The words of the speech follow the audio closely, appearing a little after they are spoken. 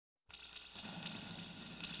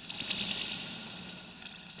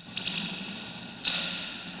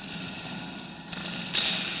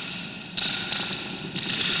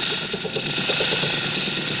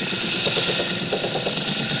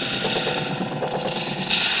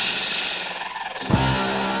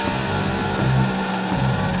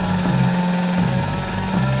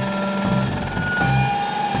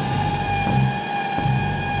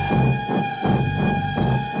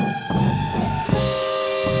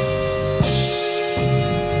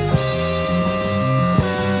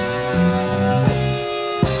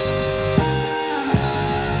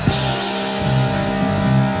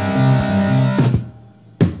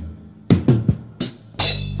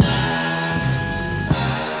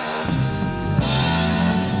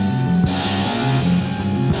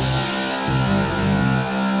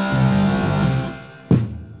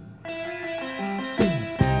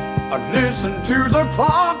listen to the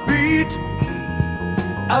clock beat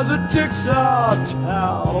as it ticks our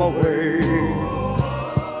town away.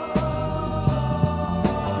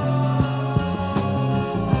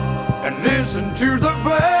 And listen to the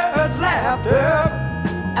birds' laughter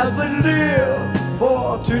as they live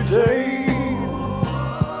for today.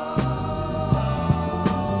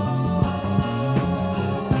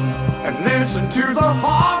 And listen to the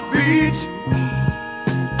heartbeat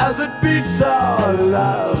as it beats our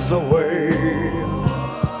lives away.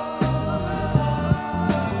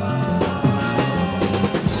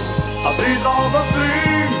 These are the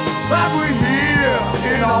things that we hear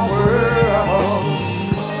in our world,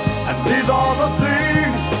 and these are the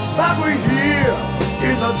things that we hear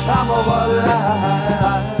in the time of our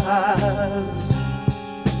lives.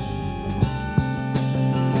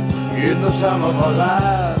 In the time of our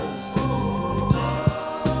lives.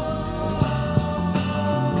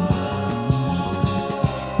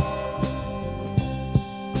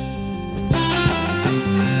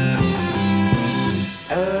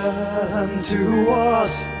 And to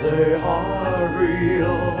us they are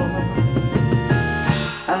real,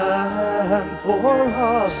 and for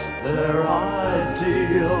us they're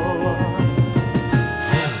ideal.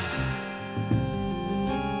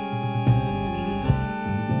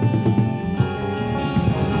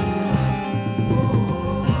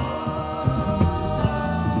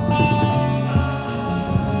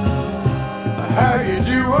 How you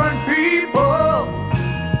doing, people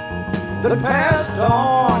that passed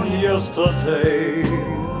on yesterday?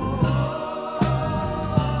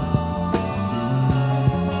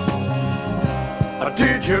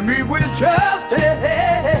 Did you meet with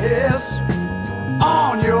justice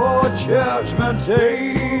on your judgment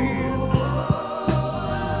day?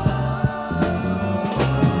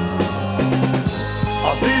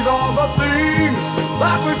 These are the things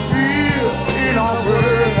that we feel in our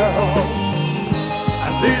world,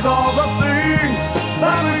 and these are the things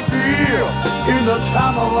that we feel in the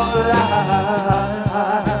time of our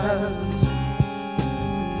lives.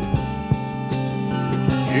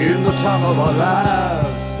 In the time of our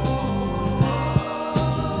lives.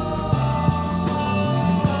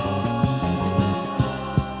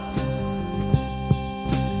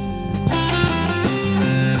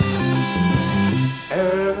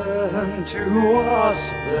 And to us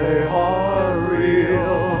they are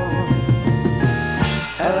real,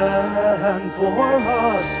 and for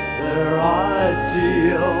us they're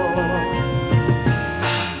ideal.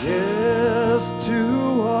 Yes,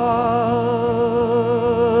 to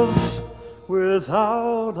us,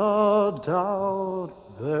 without a doubt,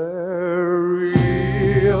 they're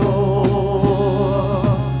real.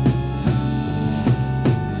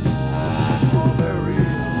 They're real.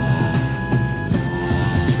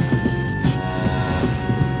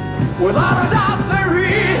 Without a doubt, they're real.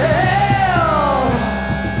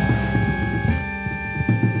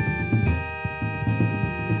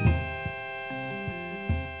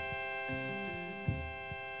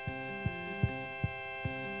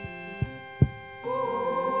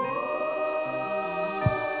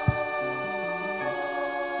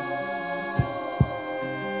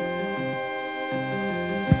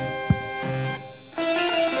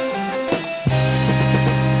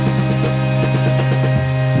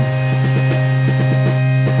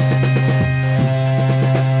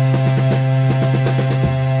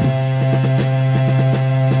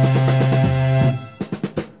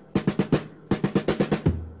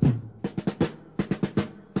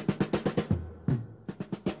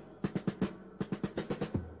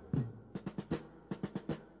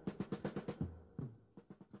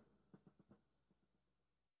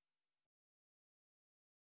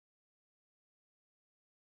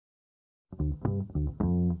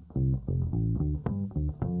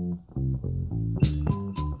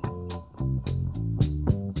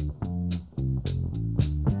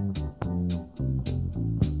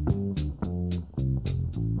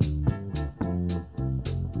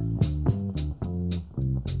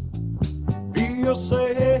 Be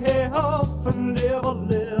yourself and live a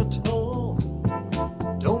little.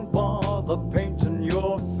 Don't bother painting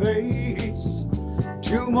your face.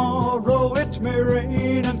 Tomorrow it may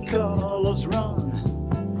rain and colors run.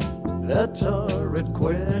 Better it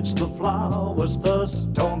quench the flower's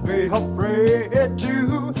thirst. Don't be afraid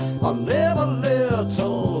to live a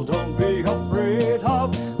little. Don't be afraid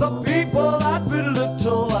of the people that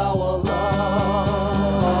belittle our love.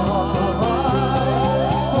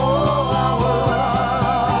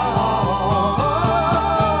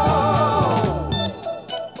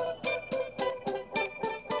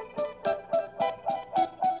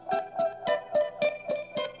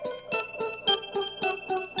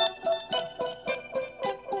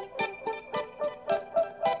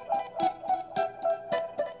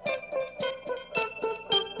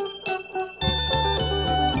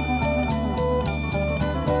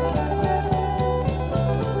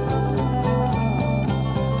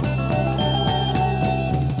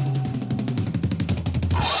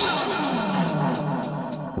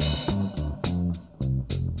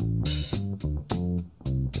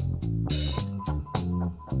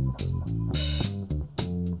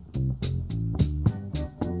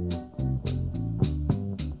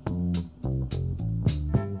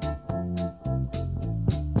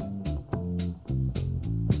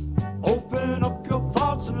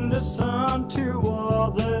 listen to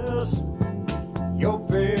others. Your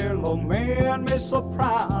fellow man may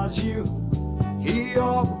surprise you. He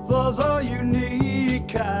offers a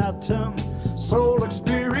unique item. Soul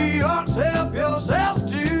experience, help yourselves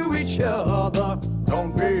to each other.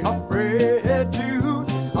 Don't be afraid to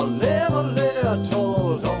live a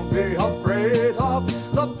little. Don't be afraid of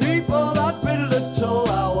the people that belittle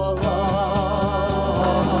our love.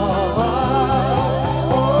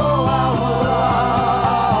 Oh, our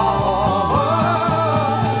love.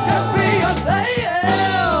 Just be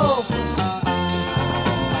yourself.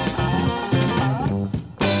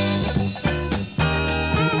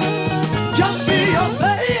 Just be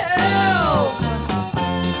yourself.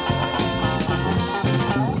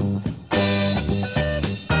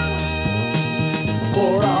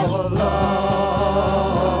 For our love,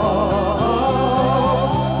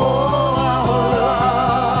 for our love.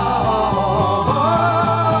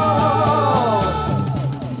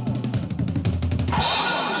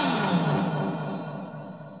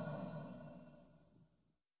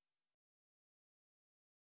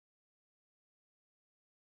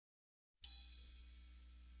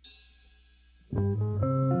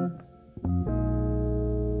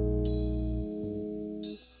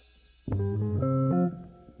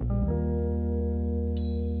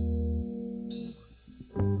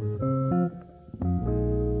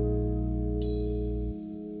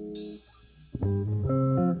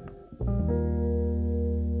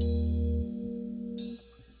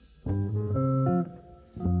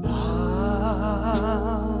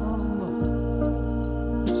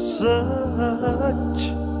 Such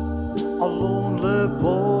a lonely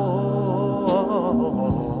boy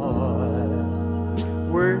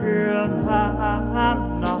when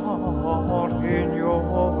I'm not in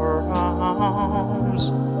your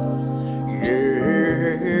arms.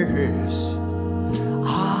 Yes,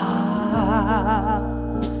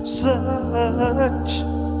 I'm such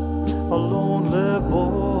a lonely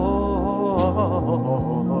boy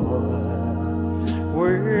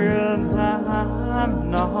when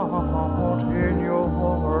I'm not in your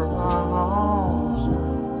arms.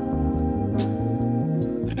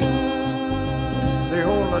 The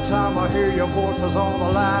only time I hear your voice is on the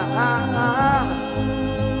line,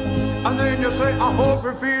 and then you say, I hope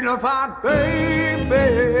you're feeling fine, baby.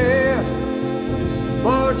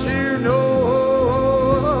 But you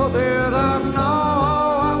know that I'm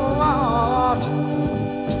not.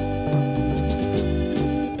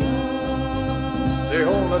 The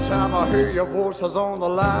only time I hear your voice is on the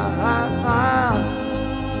line,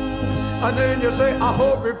 and then you say, I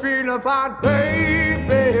hope you're feeling fine, baby.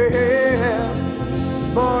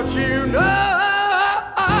 But you know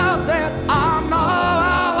that I'm not.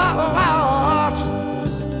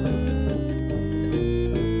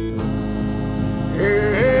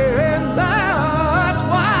 And that's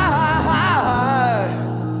why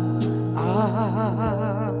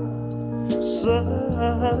I'm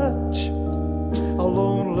such a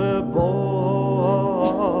lonely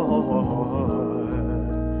boy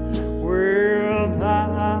when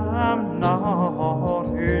I'm not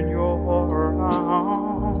in your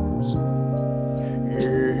arms.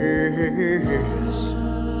 Yes,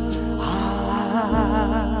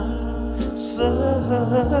 I'm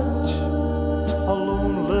such a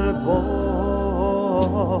lonely boy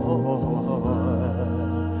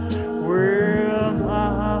when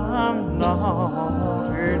I'm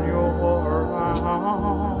not in your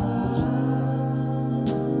arms.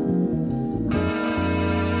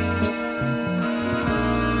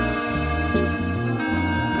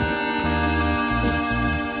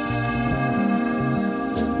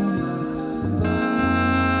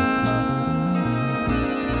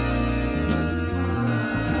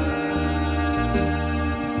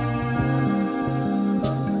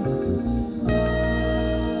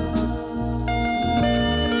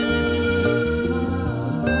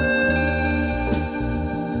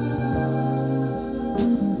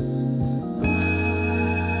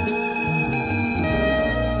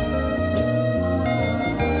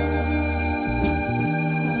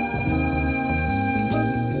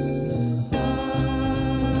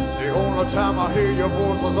 Time I hear your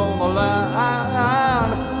voice is on the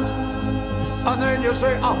line, and then you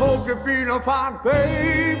say, I hope you're feeling fine,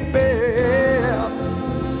 baby.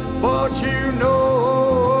 But you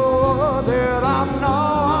know that I'm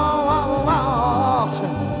not.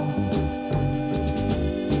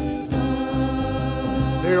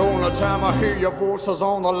 The only time I hear your voice is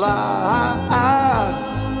on the line,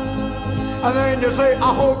 and then you say,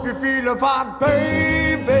 I hope you're feeling fine,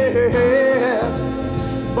 baby.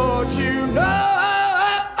 But you know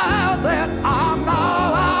that I'm not.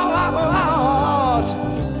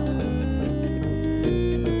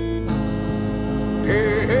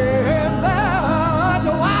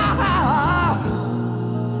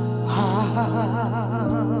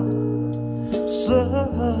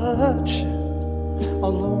 such a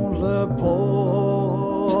lonely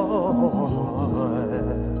boy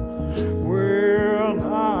when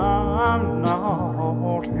I'm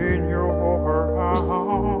not in your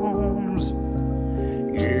arms.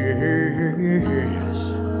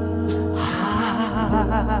 Yes,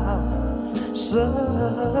 I'm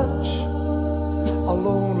such a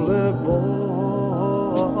lonely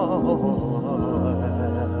boy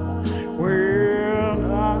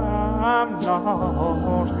when I'm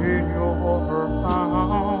not in your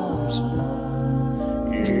arms.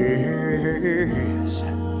 Yes,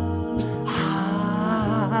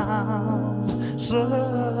 I'm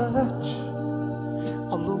such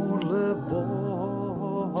a lonely boy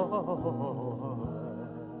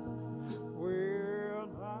when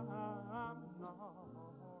I'm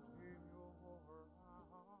not in your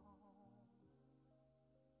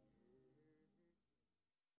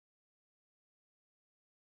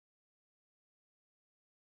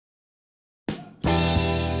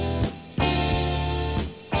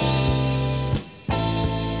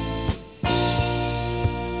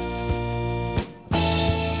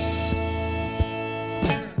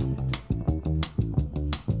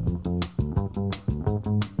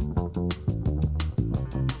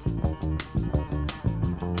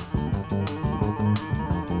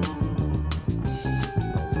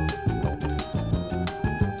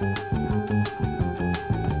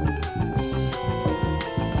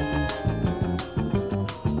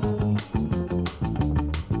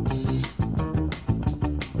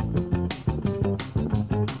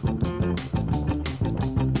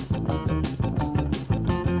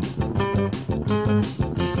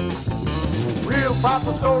About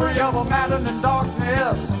the story of a madman in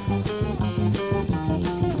darkness.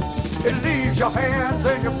 It leaves your hands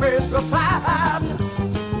and your face real tight.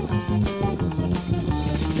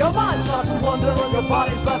 Your mind starts to wonder and your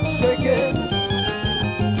body's left shaking.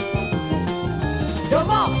 Your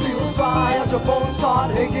mouth feels dry as your bones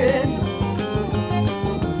start aching.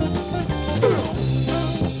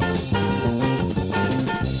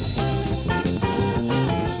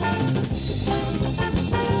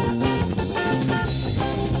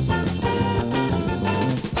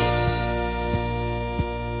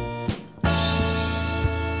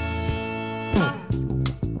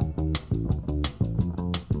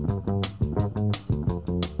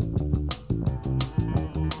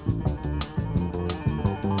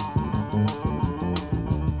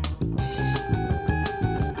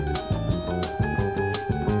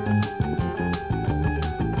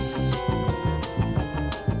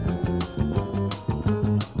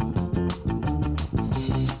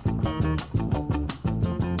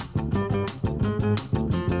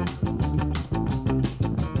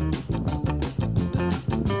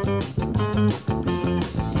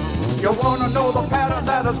 You wanna know the pattern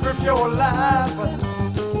that has gripped your life.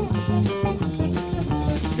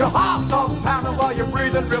 Your heart starts pounding while you're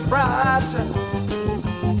breathing real bright.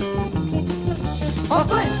 A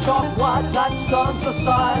face chalk white that stuns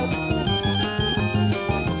aside.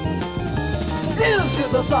 Ears hear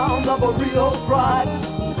the sound of a real fright.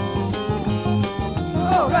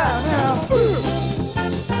 All right now.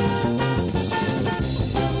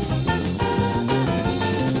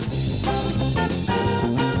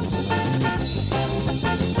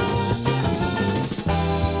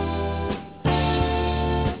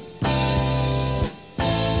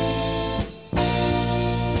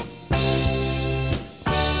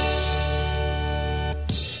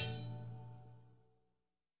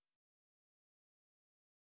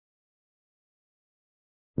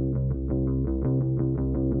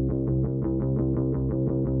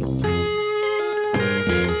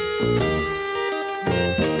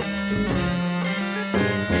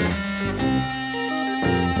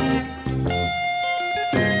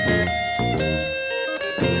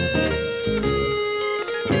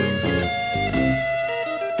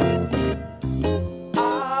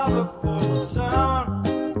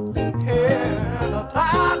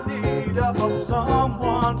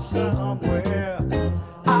 Someone somewhere,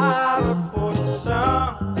 I look for the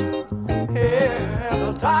sun. Yeah,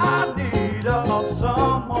 but I need of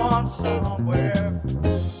someone somewhere.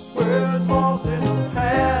 Words lost in the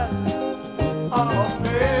past, of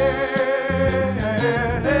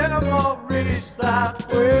memories that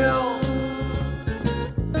will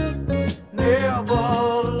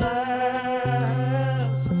never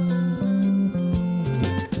last.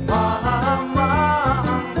 My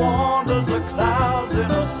mind wanders the clouds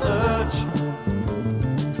in a search.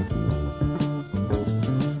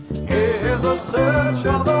 In the search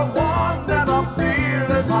of the one that I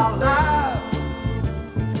feel is my life.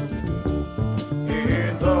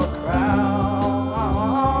 In the crowds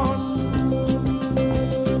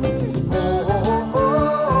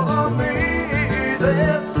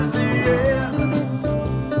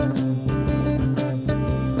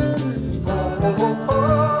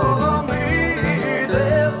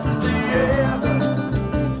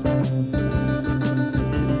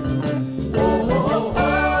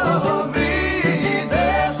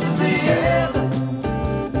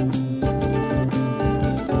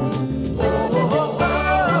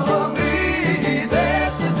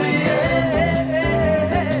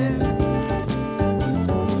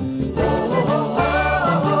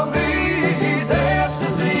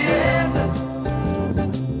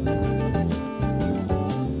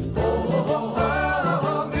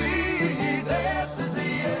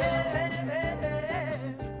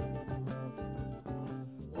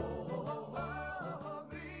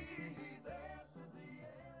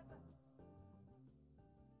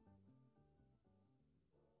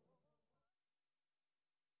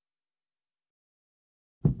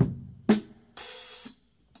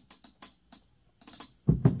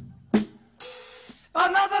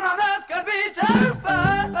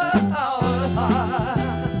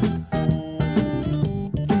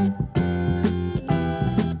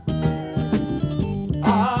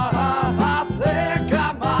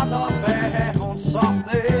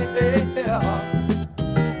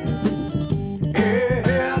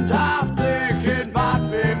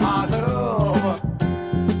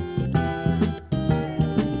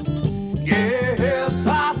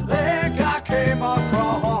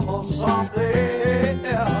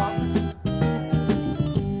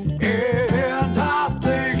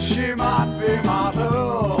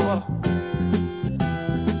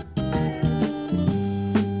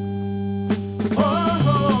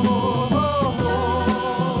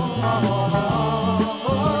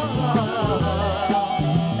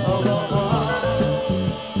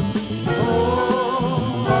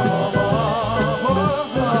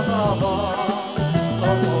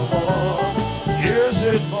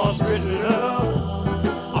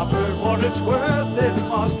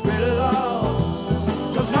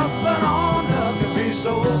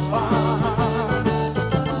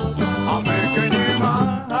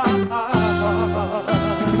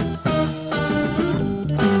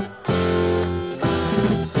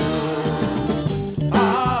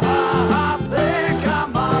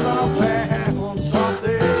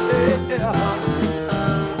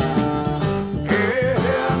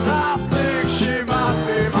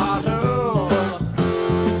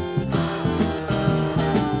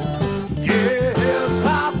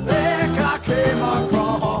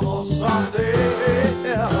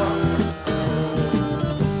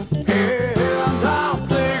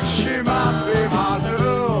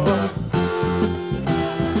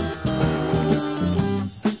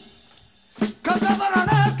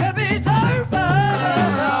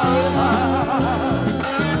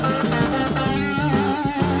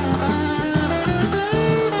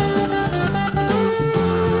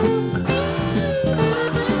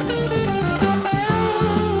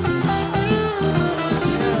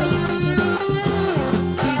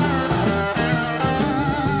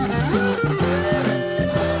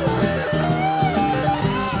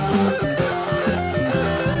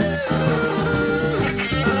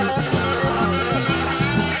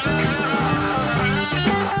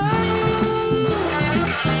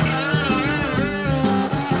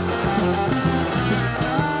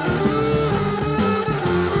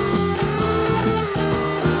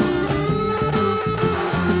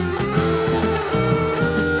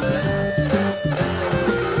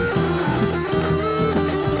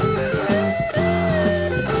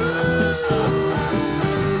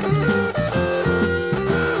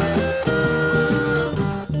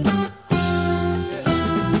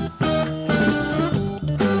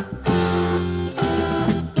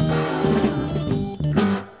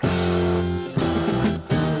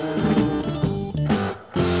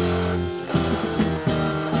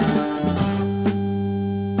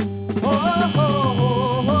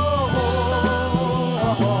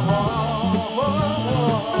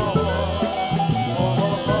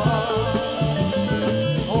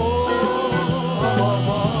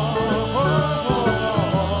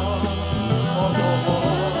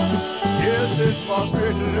Yes, it must be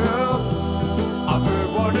love. I've heard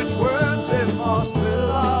what it's worth, it must be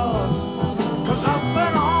love. 'Cause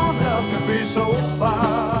nothing on earth can be so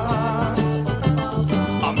fine.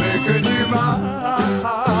 I'm making you mine.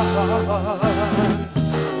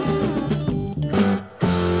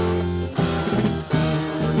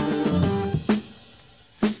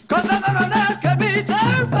 'Cause nothing on earth can be so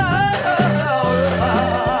fine.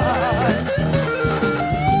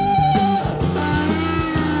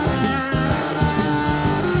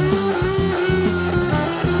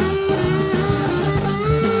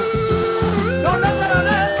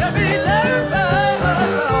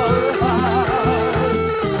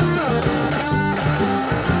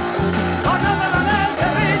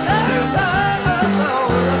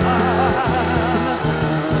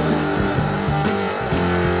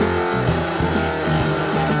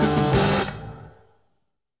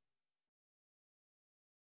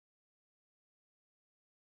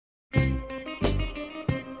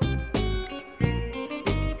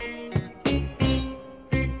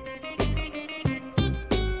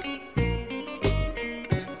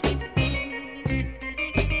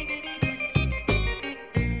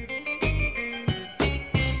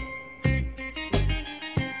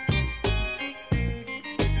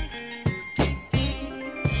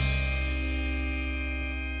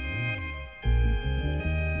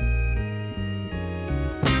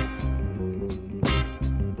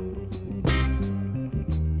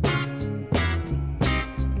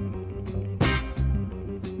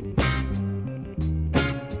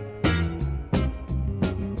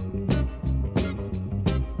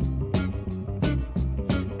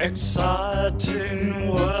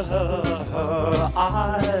 Exciting were her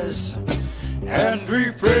eyes, and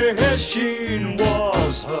refreshing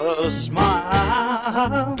was her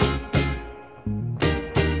smile.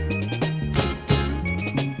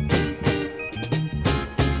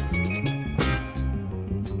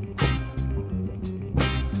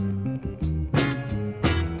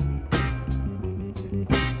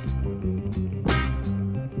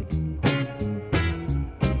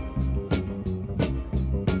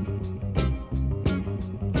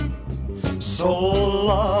 So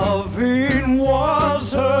loving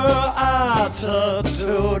was her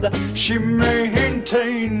attitude, she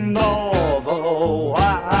maintained all the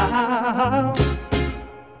while.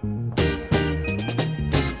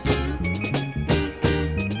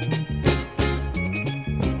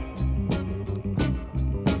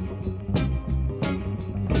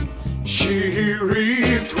 She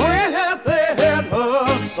reaped within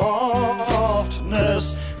her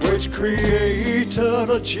softness, which created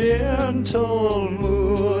a gentle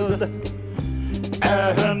mood.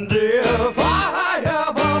 And if I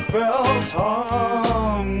ever felt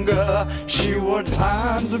hunger, she would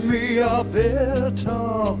hand me a bit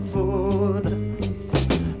of food.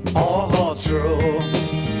 All true,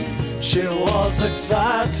 she was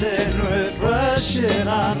exciting, refreshing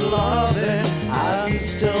and loving, and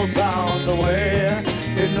still found the way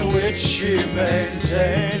in which she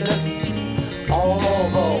maintained all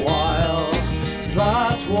the while.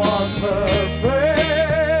 That was her fave,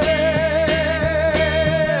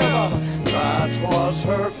 that was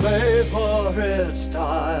her favorite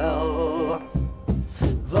style,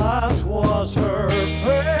 that was her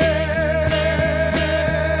favorite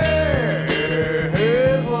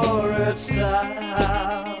style.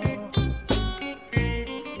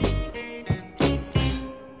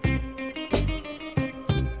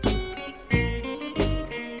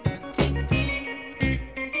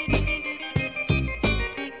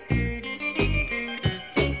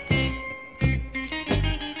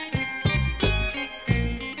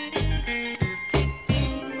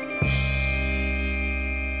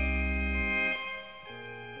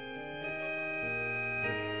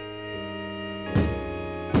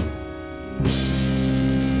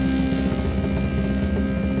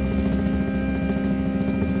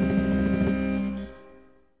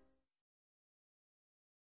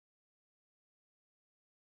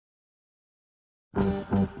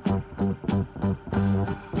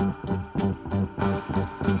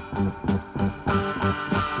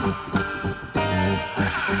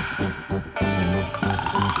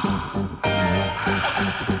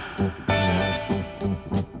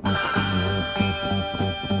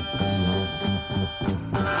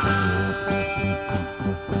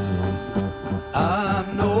 I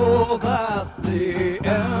know that the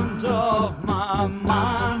end of my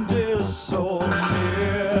mind is so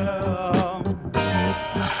near.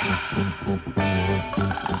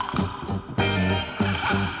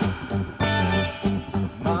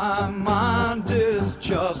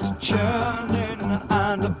 just churning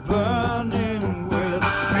and burning with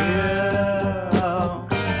fear.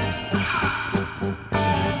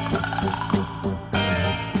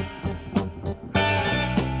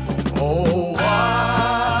 Oh,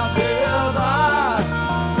 why did I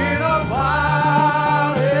in a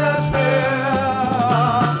violet hair?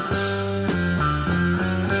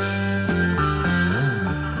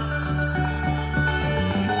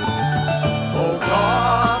 Oh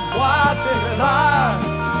God, why did I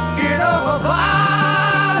in a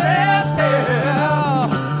violet hair?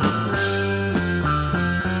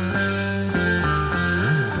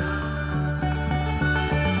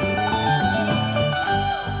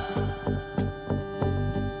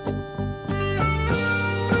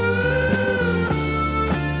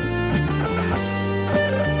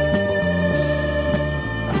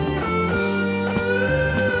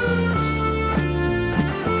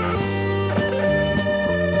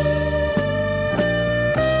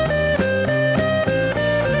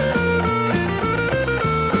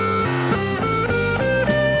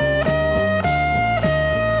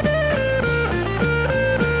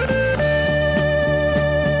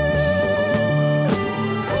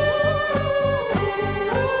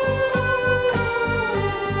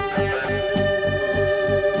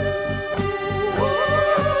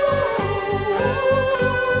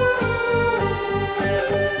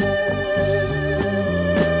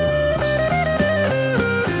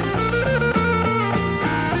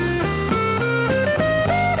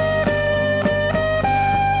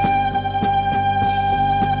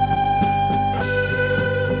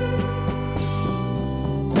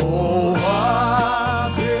 Oh,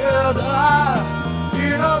 why did I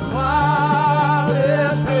in a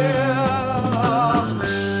violet hair?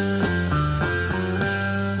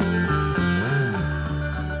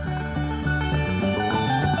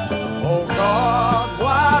 Oh God,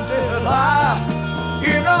 why did I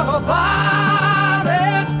in a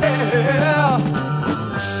violet hair?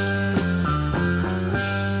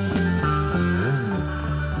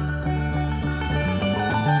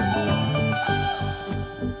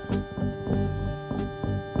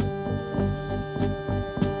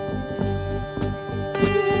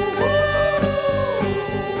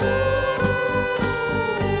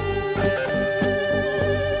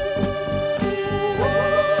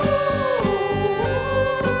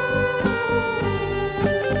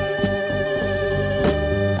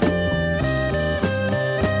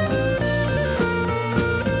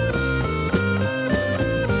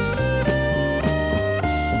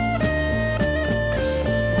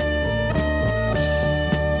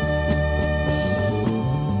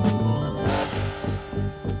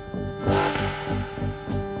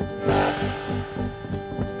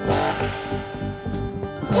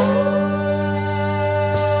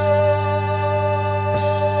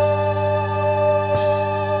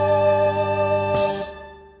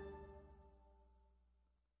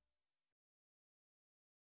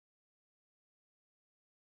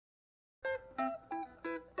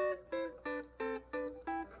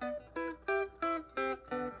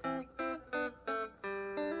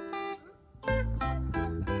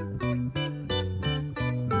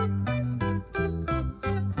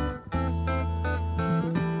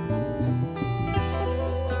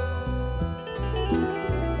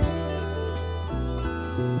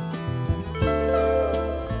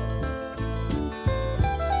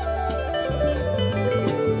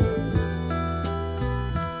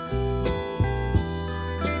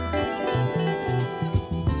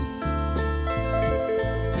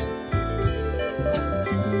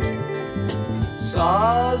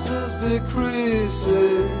 Size is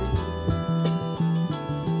decreasing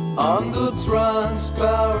under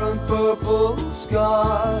transparent purple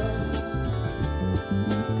skies.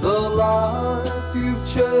 The life you've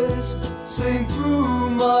chased, seen through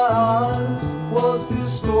my eyes, was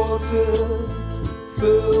distorted,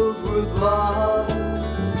 filled with lies.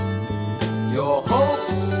 Your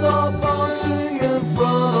hopes are bouncing in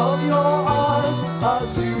front of your eyes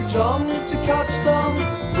as you jump to catch them,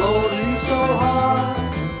 floating so high.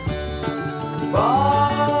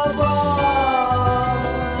 Bye bye.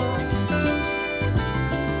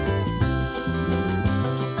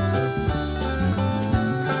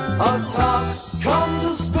 A top comes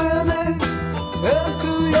a spinning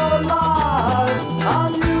into your life,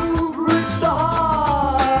 and you've reached the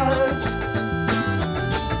height.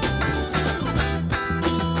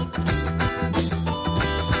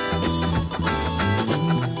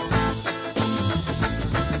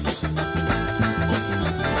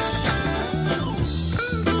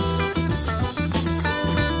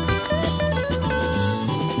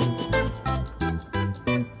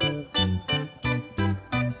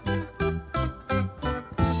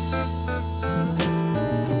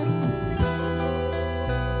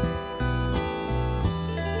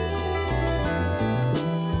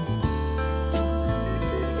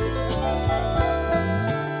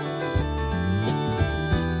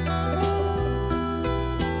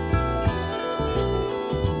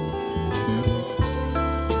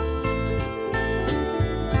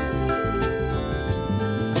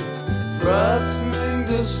 threatening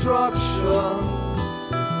destruction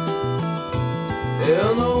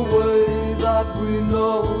in a way that we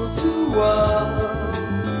know too well.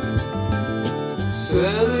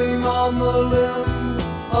 Sitting on the limb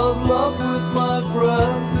of love with my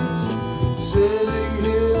friends, sitting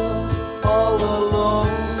here all alone.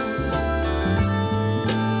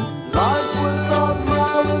 Life without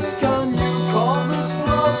malice, can you call this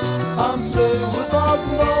bluff? And say without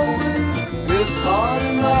knowing, it's hard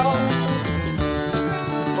enough.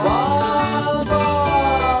 Bye bye.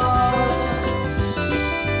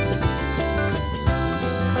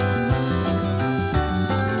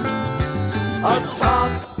 A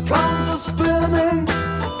top comes a spinning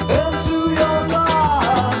into your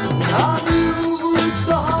life, and you've reached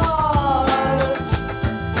the heights.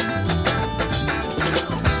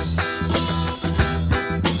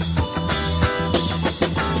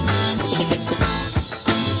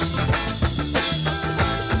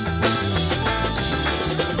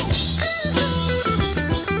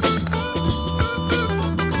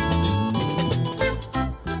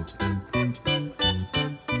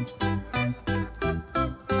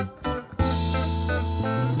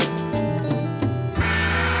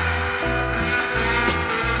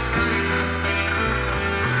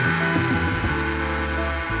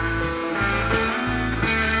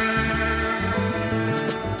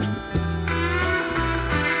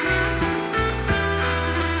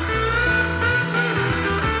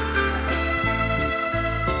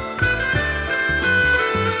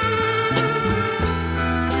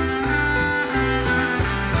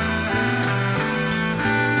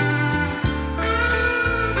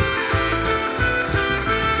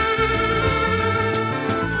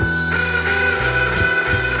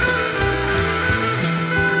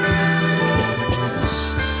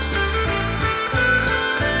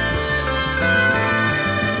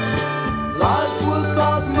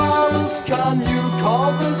 Can you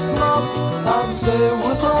call this bluff and say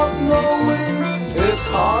without knowing it's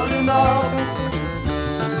hard enough?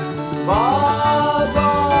 Bye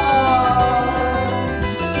bye.